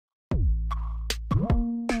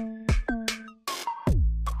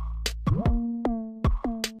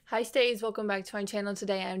Hi Stays, welcome back to my channel.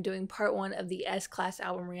 Today I'm doing part 1 of the S-Class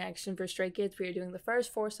album reaction for Stray Kids. We are doing the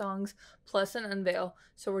first 4 songs plus an unveil.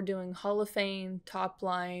 So we're doing Hall of Fame, Top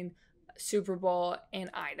Line, Super Bowl, and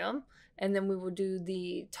Item. And then we will do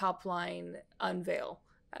the Top Line unveil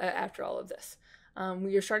after all of this.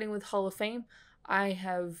 We are starting with Hall of Fame.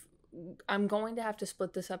 I'm going to have to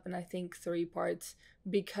split this up in I think 3 parts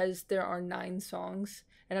because there are 9 songs.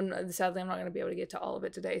 And sadly I'm not going to be able to get to all of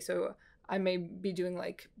it today. So I may be doing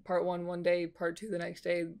like part 1 one day, part 2 the next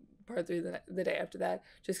day, part 3 the day after that,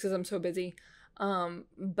 just because I'm so busy.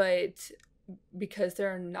 But because there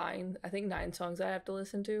are 9 songs I have to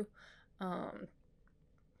listen to,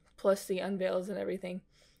 plus the unveils and everything,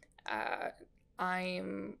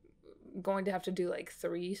 I'm going to have to do like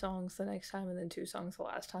 3 songs the next time and then 2 songs the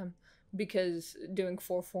last time, because doing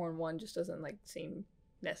 4, 4, and 1 just doesn't like seem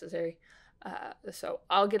necessary. So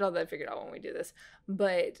I'll get all that figured out when we do this.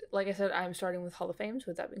 But like I said, I'm starting with Hall of Fame. So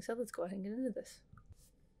with that being said, let's go ahead and get into this.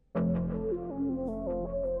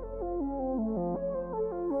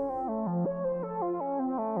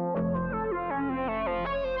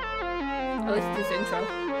 I listen to this intro.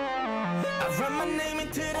 I run my name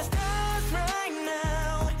into the stars right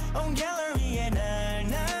now. On gallery and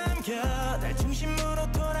날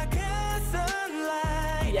중심으로 돌아가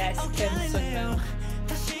sunlight. Yes, Kim Sung-min.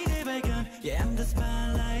 Yeah, I'm the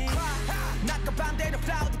spotlight.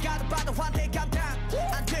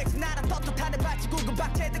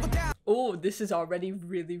 Oh, this is already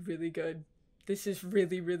really, really good. This is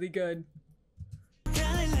really, really good.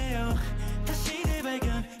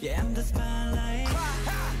 Yeah, I'm the spotlight.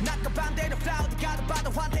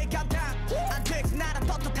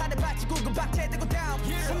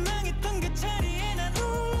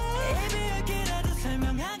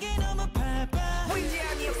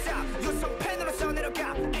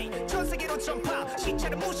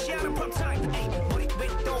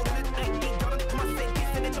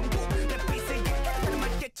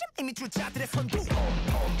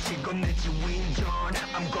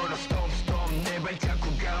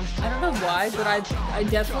 I don't know why, but I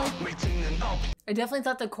definitely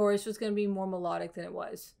thought the chorus was gonna be more melodic than it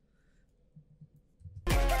was.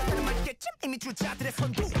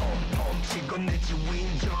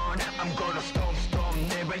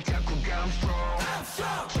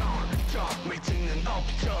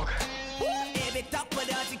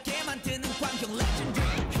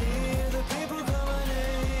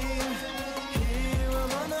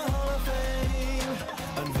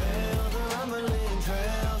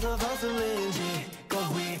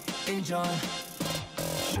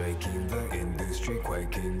 Shaking the industry,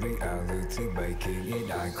 quaking reality, making it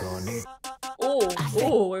iconic.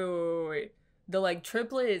 Wait. The like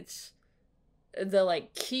triplets, the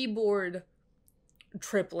like keyboard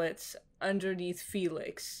triplets underneath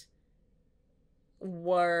Felix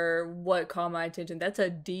were what caught my attention. That's a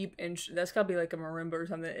deep that's gotta be like a marimba or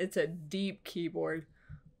something. It's a deep keyboard,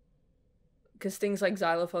 because things like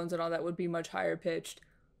xylophones and all that would be much higher pitched.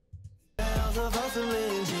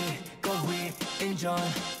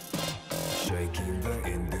 Shaking the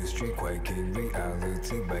industry, quaking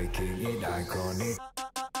reality, making it iconic.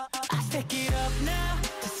 I take it up now.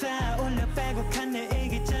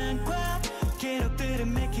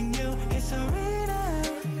 Making you history now.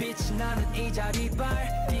 Bitch, 나는 이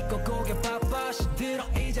자리발 딛고 고개 바빠시 들어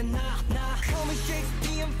이제 나 Call me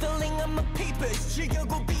Shakespeare, I'm feeling I'm a papers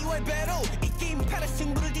즐겨고 비와의 배로 이 게임 패러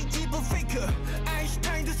승부를 뒤집어 faker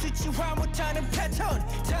아인슈타인도 수치화 못하는 패턴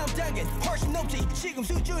다음 단계는 훨씬 높지 지금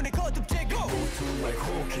수준의 거듭되고 Go to like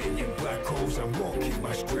Hawking in black holes I'm walking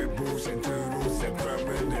my script rules and doodles and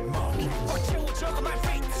permanent marking 어째고 적어 my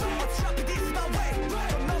fate so 어차피 this is my way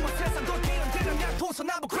넌 넘어 세상 돌기는 되려면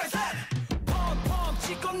도서나무 crazy.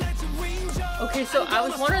 Okay, so I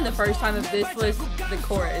was wondering the first time if this was the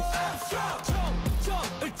chorus.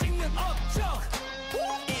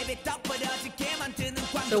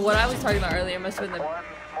 So what I was talking about earlier must have been the... One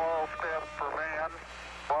small step for man,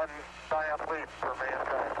 one giant leap for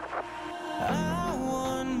mankind.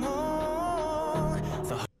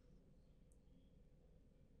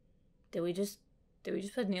 Did we just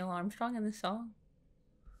put Neil Armstrong in this song?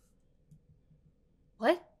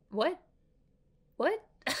 What?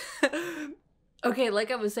 Okay,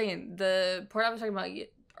 like I was saying, the part I was talking about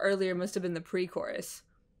earlier must have been the pre-chorus.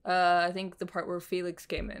 I think the part where Felix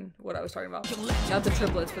came in, what I was talking about. Not the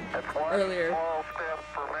triplets, but earlier. One small step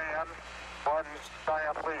for man, one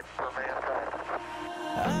giant leap for mankind.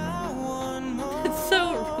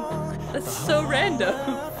 That's so random.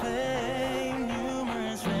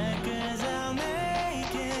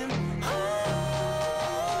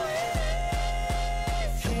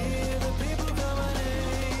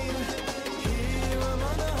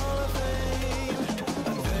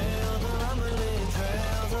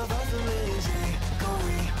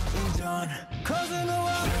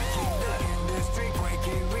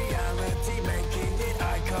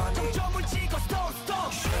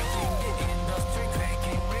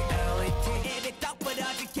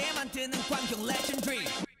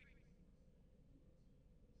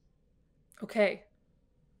 Okay.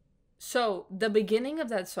 So the beginning of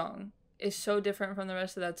that song is so different from the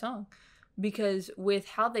rest of that song, because with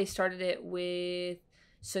how they started it with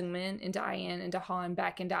Sungmin into IN into Han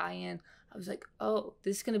back into IN, I was like, oh,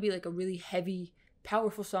 this is gonna be like a really heavy,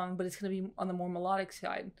 powerful song, but it's gonna be on the more melodic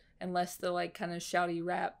side and less the like kind of shouty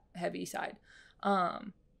rap heavy side.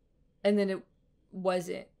 And then it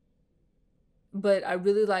wasn't. But I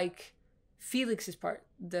really like Felix's part,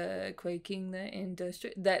 the quaking, the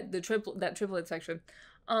industry, that triplet section.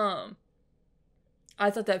 I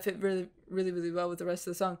thought that fit really, really, really well with the rest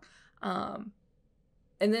of the song.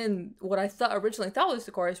 And then what I originally thought was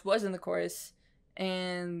the chorus was in the chorus,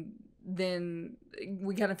 and then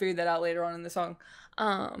we kind of figured that out later on in the song.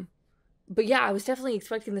 But yeah, I was definitely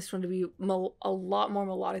expecting this one to be a lot more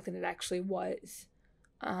melodic than it actually was.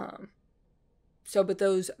 But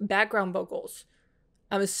those background vocals,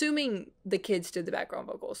 I'm assuming the kids did the background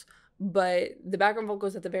vocals, but the background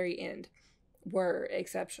vocals at the very end were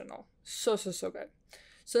exceptional. So good.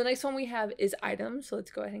 So the next one we have is Items. So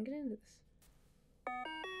let's go ahead and get into this.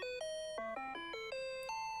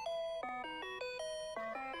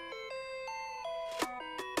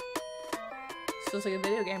 So it's like a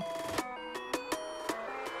video game.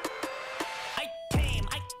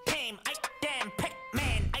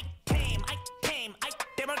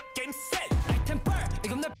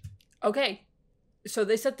 Okay, so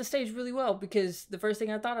they set the stage really well, because the first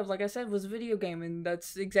thing I thought of, like I said, was a video game, and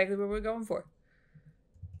that's exactly what we're going for.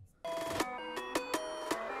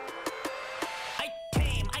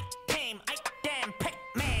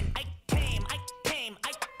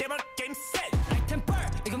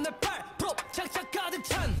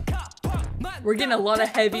 We're getting a lot of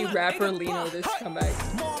heavy rapper Lino this comeback.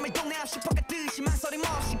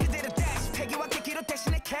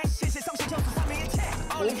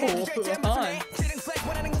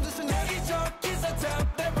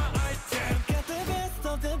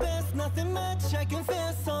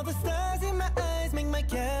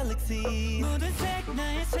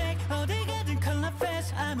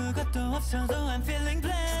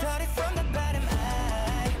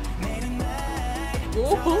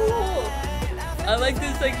 I like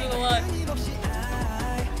this section a lot.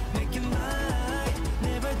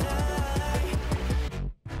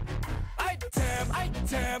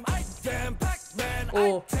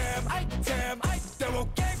 Oh.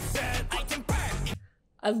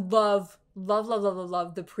 I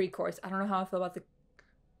love the pre-chorus. I don't know how I feel about the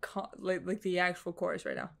like the actual chorus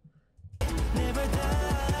right now,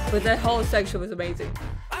 but that whole section was amazing.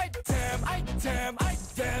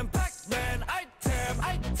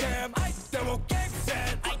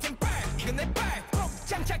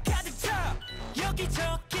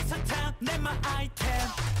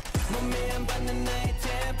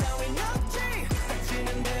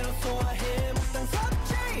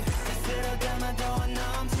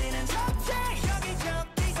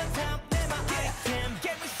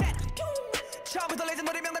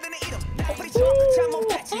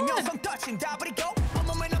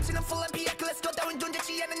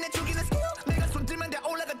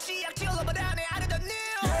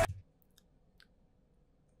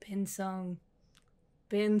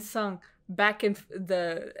 Bin Sung, back in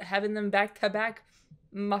having them back to back,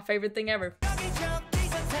 my favorite thing ever.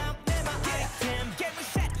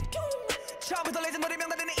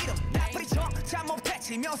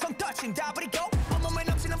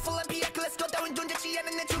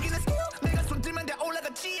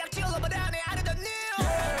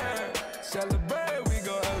 Celebrate, we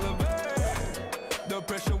go elevate. The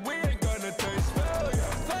pressure we ain't gonna taste failure.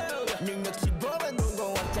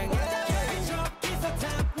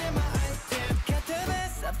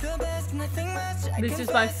 This is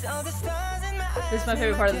my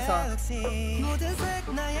favorite part of the song.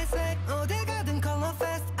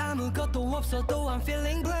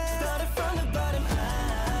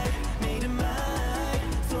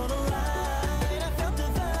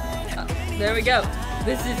 There we go.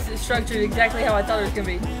 This is structured exactly how I thought it was gonna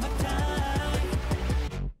be.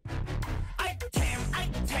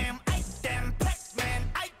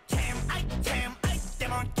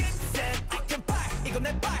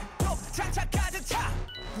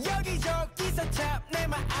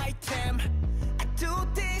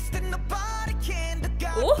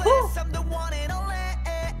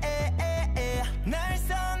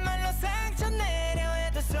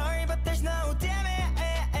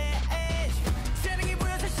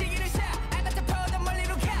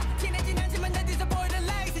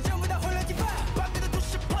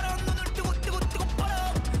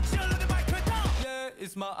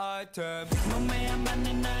 It's my item.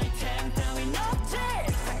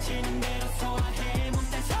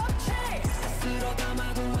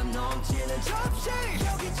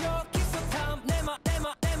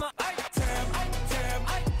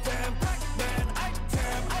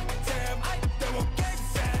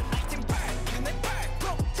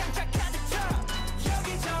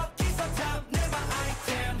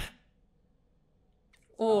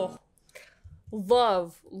 Oh,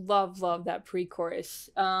 love that pre-chorus.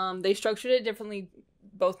 They structured it differently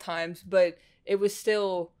both times, but it was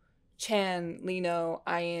still Chan, Lino,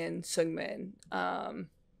 Ian, Sungmin,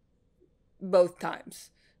 both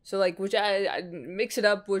times. So like, which I mix it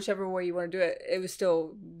up whichever way you want to do it. It was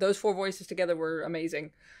still, those four voices together were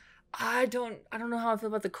amazing. I don't know how I feel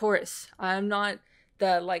about the chorus. I'm not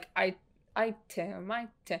the like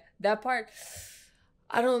that part.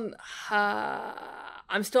 I don't.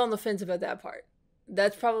 I'm still on the fence about that part.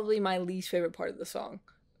 That's probably my least favorite part of the song.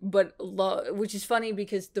 But which is funny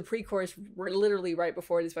because the pre-chorus literally right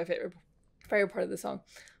before it is my favorite part of the song.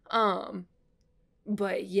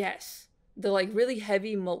 But yes, the like really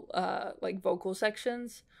heavy like vocal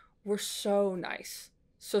sections were so nice.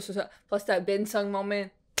 So. Plus that Ben Sung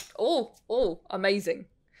moment. Oh, amazing.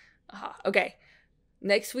 Okay.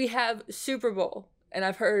 Next we have Super Bowl, and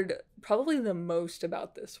I've heard probably the most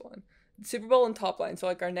about this one. Super Bowl and Top Line. So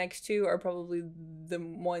like our next two are probably the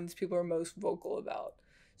ones people are most vocal about.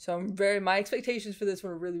 So my expectations for this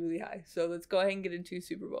one are really, really high. So let's go ahead and get into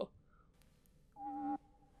Super Bowl.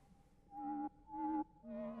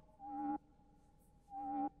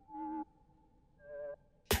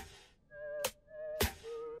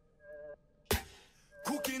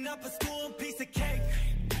 Cooking up a storm, piece of cake.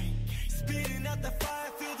 Spitting out the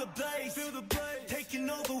fire, feel the blaze. Taking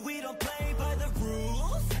over, we don't play by the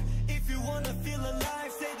rules. If you wanna feel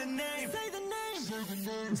alive, say the name.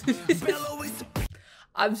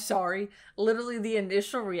 I'm sorry. Literally the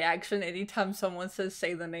initial reaction anytime someone says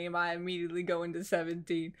say the name, I immediately go into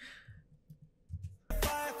 17.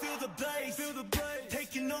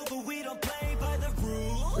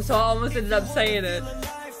 So I almost ended up saying it.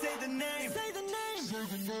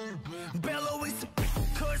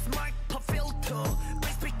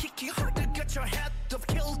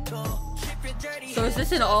 So is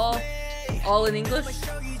this in all in English?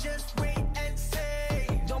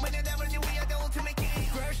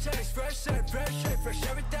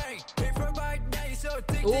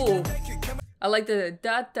 Ooh, I like the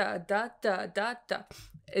da da da da da da.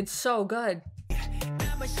 It's so good.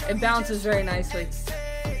 It bounces very nicely.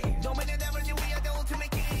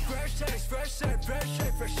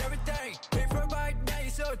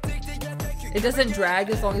 It doesn't drag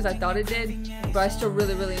as long as I thought it did, but I still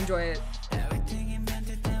really, really enjoy it.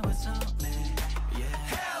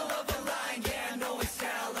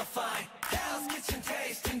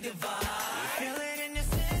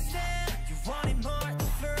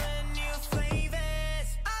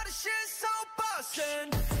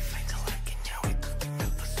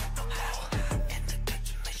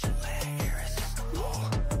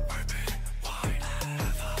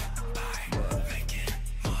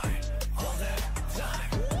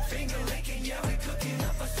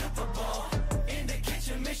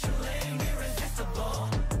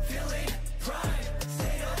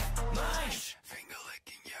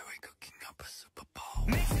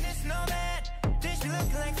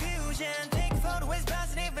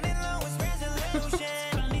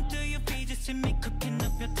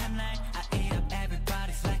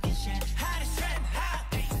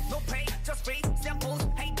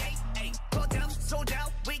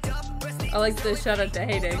 I like the shout out to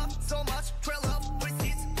Heyday.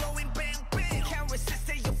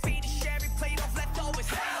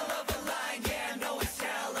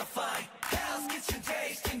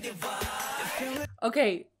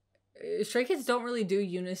 Okay, Stray Kids don't really do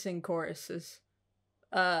unison choruses.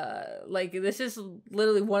 Like this is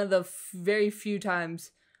literally one of the very few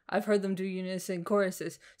times I've heard them do unison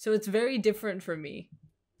choruses, so it's very different for me.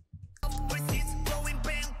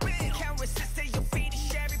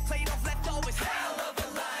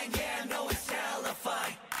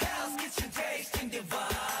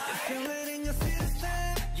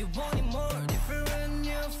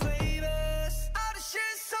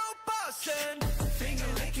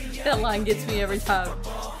 That line gets me every time.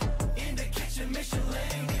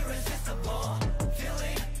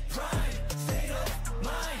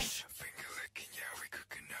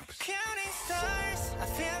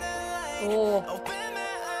 Oh.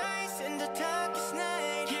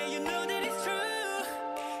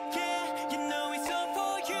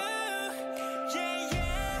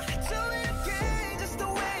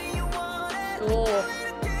 Oh.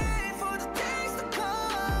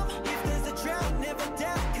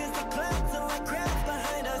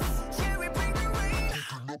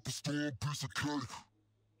 Piece of cake.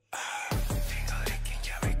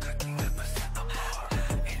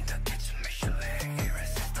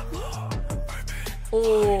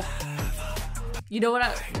 Oh, you know what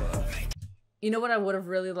I would have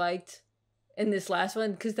really liked in this last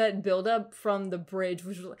one, because that build up from the bridge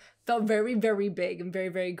felt very, very big and very,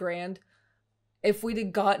 very grand. If we'd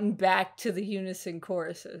have gotten back to the unison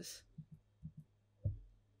choruses.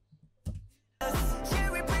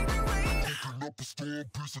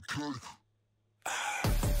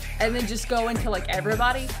 And then just go into like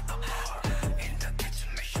everybody.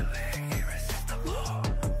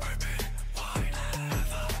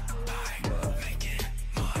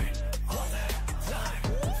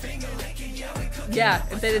 Yeah,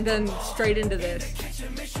 if they'd have done straight into this.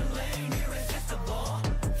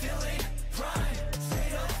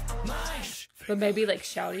 But maybe like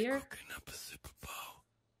shoutier.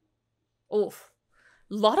 Oof.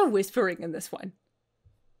 A lot of whispering in this one.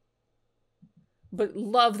 But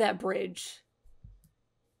love that bridge.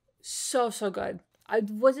 So good. I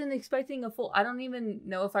wasn't expecting a full... I don't even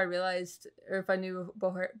know if I realized or if I knew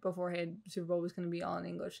beforehand Super Bowl was going to be all in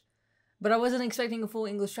English. But I wasn't expecting a full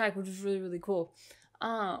English track, which was really, really cool.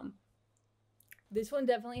 This one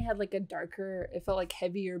definitely had like a darker... It felt like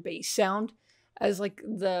heavier bass sound as like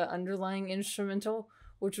the underlying instrumental,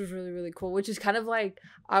 which was really, really cool. Which is kind of like...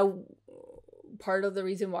 part of the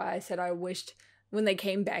reason why I said I wished when they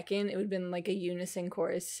came back in, it would have been like a unison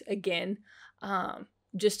chorus again.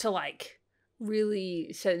 Just to like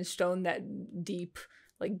really set in stone that deep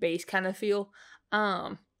like bass kind of feel.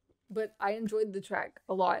 But I enjoyed the track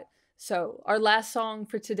a lot. So our last song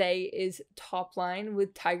for today is Topline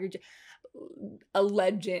with a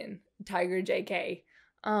legend, Tiger JK.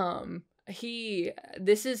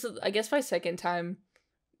 This is, I guess, my second time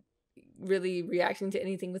really reacting to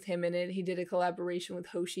anything with him in it. He did a collaboration with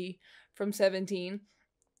Hoshi from 17,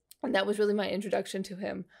 and that was really my introduction to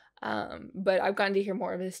him. But I've gotten to hear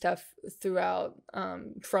more of his stuff throughout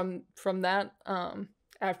from that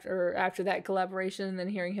after that collaboration, and then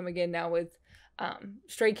hearing him again now with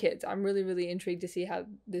Stray Kids. I'm really, really intrigued to see how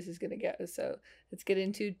this is gonna go. So let's get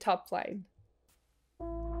into Topline.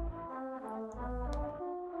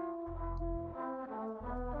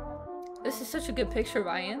 This is such a good picture,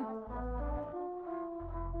 Ryan.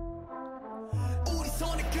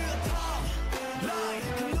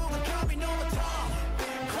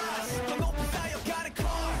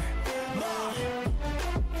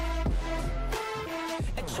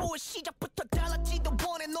 시작부터 달랐지도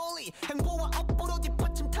원해 논리 행보와 업보로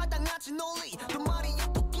뒷받침 타당하지 논리 그 말이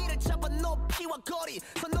예쁘기를 잡아 높이와 거리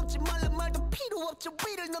선 넘지 말란 말도 필요 없지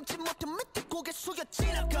위를 넘지 못해 밑에 고개 숙여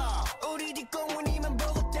지나가 우리 뒷공문이만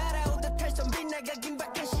보고 따라오다 탈선 빗나가긴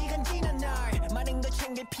밖에 시간 지난 날 많은 걸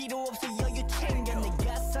챙길 필요 없어 여유 챙겨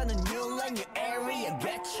내가 사는 new line new area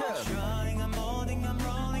retro I'm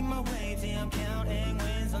rolling my waves I'm counting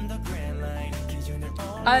wins on the grand line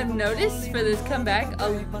I've noticed for this comeback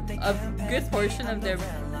a good portion of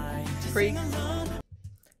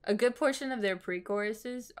their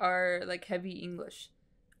pre-choruses are like heavy English,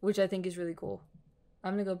 which I think is really cool.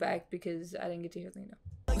 I'm gonna go back because I didn't get to hear Lena.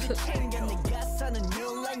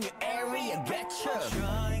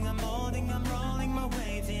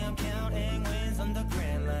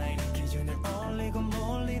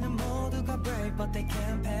 But they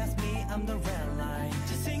can't pass me, I'm the red line.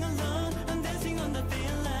 Just sing along, I'm dancing on the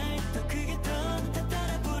thin line. 더 크게 더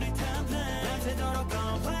따라 부를 top line. 밤새도록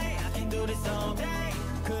gon' play, I can do this all day.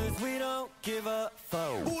 Cause we don't give a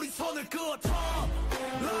fuck. 우리 손을 그어 top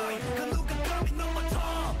line. 그 누가 감히 넘어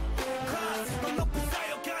top class. 넌 높이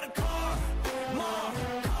쌓여가는 car. more.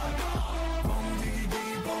 Boom, diggy,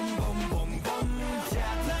 diggy, boom, boom, boom, boom.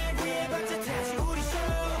 Top line 위에 박자 다시 우리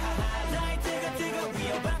show. Light 뜨거, we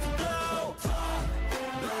about to blow.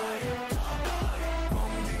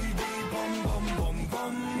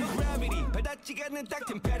 닿지 않는 딱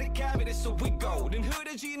템페리카비를 so we go 는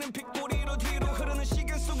흐려지는 빗꼬리로 뒤로 흐르는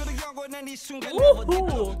시간 속으로 영원한 이 순간 never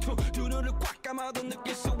did 두 눈을 꽉 감아도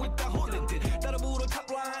느낄 수 있다 홀린 듯 따라 불어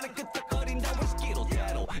탑라인에 끄떡거린다 with skittle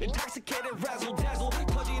tattle intoxicated razzle dazzle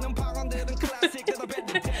터지는 방언들은 classic 내가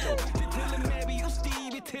뱉는 대로 뒤틀린 maybe you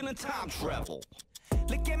Stevie 틀린 time travel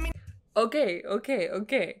look at me Okay.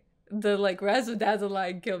 The like razzle dazzle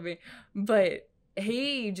line killed me, but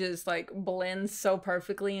he just like blends so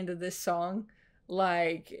perfectly into this song,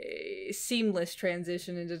 like seamless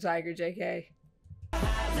transition into Tiger JK.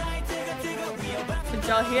 Did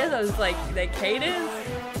y'all hear those like the cadence,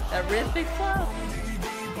 that rhythmic flow?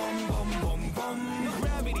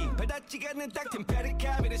 닿지 않는 딱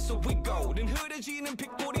템페리카비를 so we go 는 흐려지는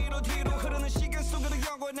빗꼬리로 뒤로 흐르는 시간 속으로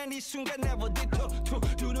영원한 이 순간 never did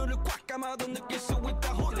두 눈을 꽉 감아도 느낄 수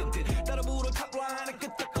있다 홀린 듯 따라 불어 탑라인에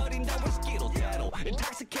끄떡거린다 with skittle tattle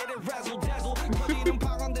intoxicated razzle dazzle 터지는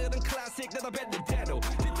방언들은 classic 내가 뱉는 대로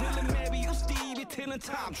뒤틀린 maybe you Stevie till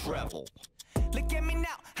time travel. Look at me now,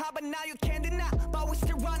 how about now you can't deny, but we're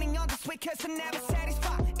still running on this way cause I'm never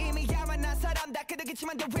satisfied. 이미 야만한 사람 다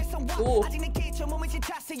그러겠지만 the reason why 아직 내 기초 몸을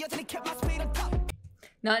지쳤어 여전히 kept my speed on top.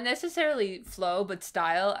 Not necessarily flow, but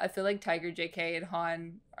style. I feel like Tiger, JK, and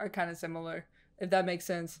Han are kind of similar, if that makes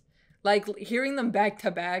sense. Like, hearing them back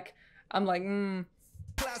to back, I'm like,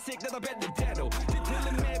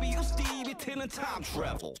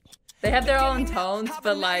 They have their own tones,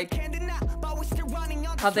 but like,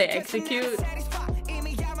 how they execute.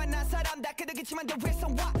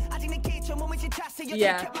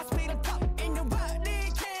 Yeah.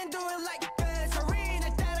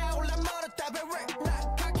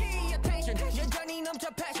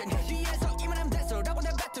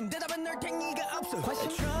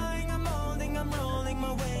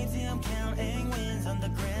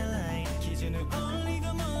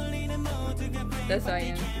 That's I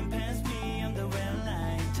am.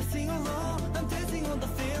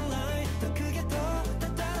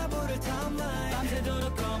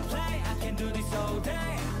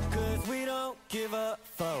 Give a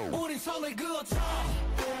foe.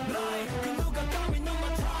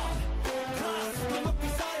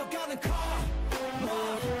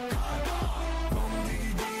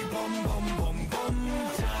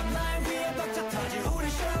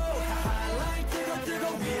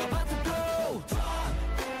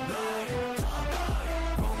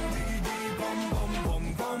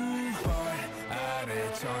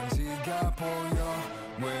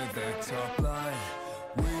 With the top line,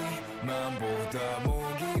 위만 보다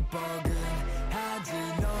목이 뻐근하지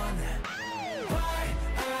넌 발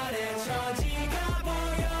아래 천지가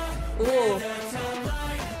보여. With the top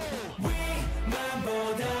line, 위만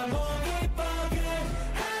보다 목이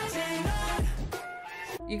뻐근하지 넌.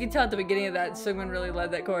 You can tell at the beginning of that, Sungwon really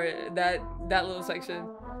led that chorus, that little section.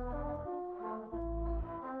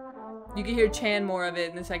 You can hear Chan more of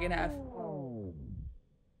it in the second half.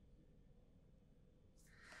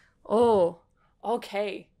 Oh,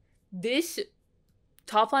 okay. This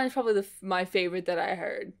top line is probably my favorite that I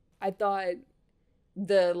heard. I thought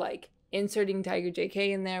the like inserting Tiger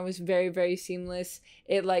JK in there was very, very seamless.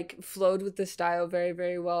 It like flowed with the style very,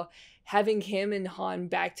 very well. Having him and Han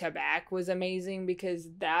back to back was amazing because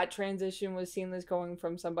that transition was seamless, going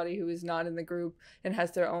from somebody who is not in the group and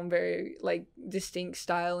has their own very like distinct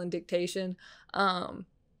style and dictation,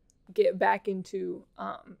 get back into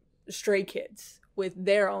Stray Kids with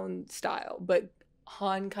their own style, but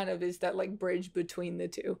Han kind of is that like bridge between the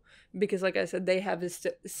two because like I said, they have a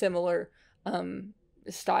similar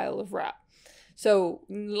style of rap. So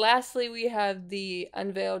lastly, we have the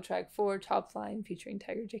Unveil track 4, Top Line, featuring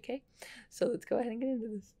Tiger JK. So let's go ahead and get into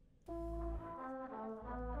this.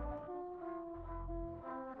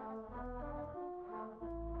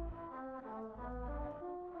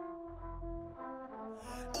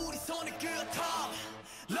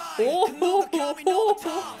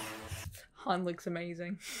 Oh, Han looks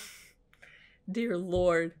amazing. Dear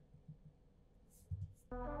Lord.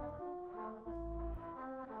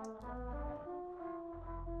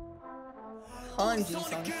 Han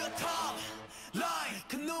Ji-sung.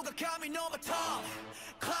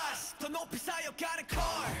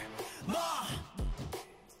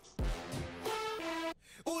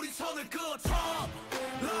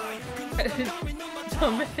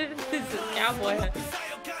 This is cowboy hat.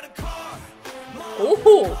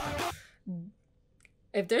 Oh!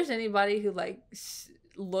 If there's anybody who like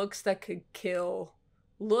looks that could kill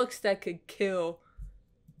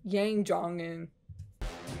Yang Jong-un.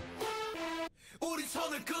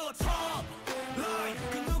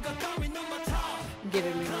 Get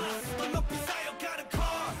it, Lena.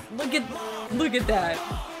 Look at that.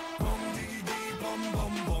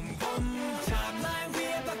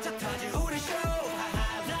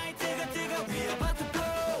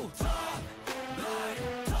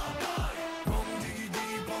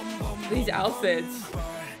 These outfits.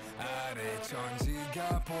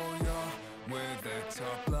 With the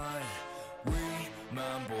top line,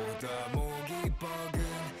 위만 보다 목이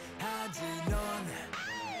뻐근하지 넌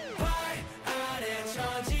발 아래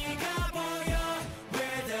천지가 보여.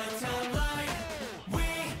 With the top line,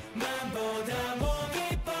 위만 보다 목이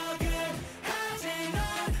뻐근하지 넌.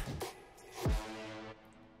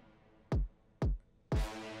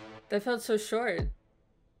 That felt so short.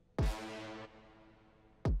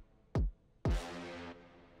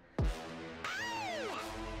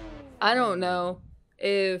 I don't know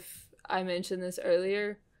if I mentioned this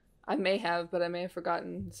earlier. I may have, but I may have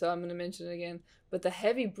forgotten, so I'm going to mention it again. But the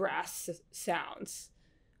heavy brass sounds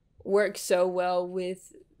work so well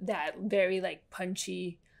with that very like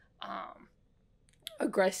punchy,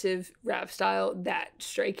 aggressive rap style that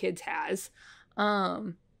Stray Kids has.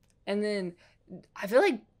 And then I feel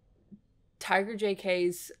like Tiger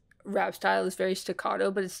JK's rap style is very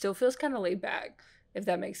staccato, but it still feels kind of laid back, if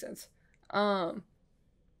that makes sense.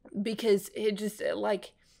 Because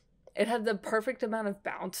it had the perfect amount of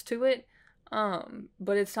bounce to it.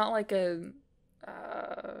 But it's not like a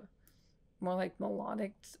more like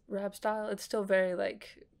melodic rap style. It's still very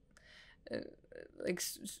like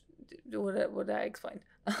what would I explain?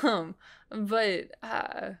 But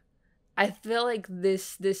I feel like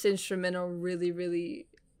this instrumental really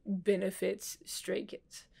benefits Stray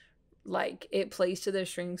Kids. Like, it plays to their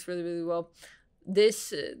strings really well.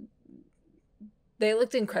 This they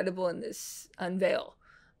looked incredible in this unveil.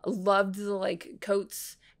 Loved the like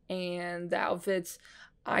coats and the outfits.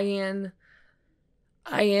 Ian,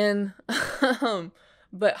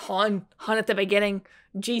 but Han at the beginning,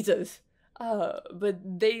 Jesus. But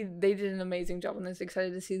they did an amazing job on this.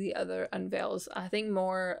 Excited to see the other unveils. I think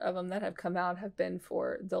more of them that have come out have been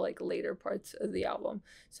for the like later parts of the album.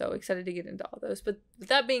 So excited to get into all those. But with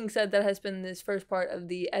that being said, that has been this first part of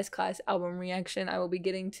the S-Class album reaction. I will be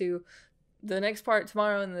getting to the next part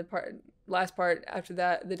tomorrow and the last part after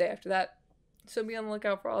that, the day after that. So be on the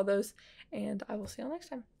lookout for all those. And I will see you all next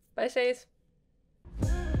time. Bye, Stays.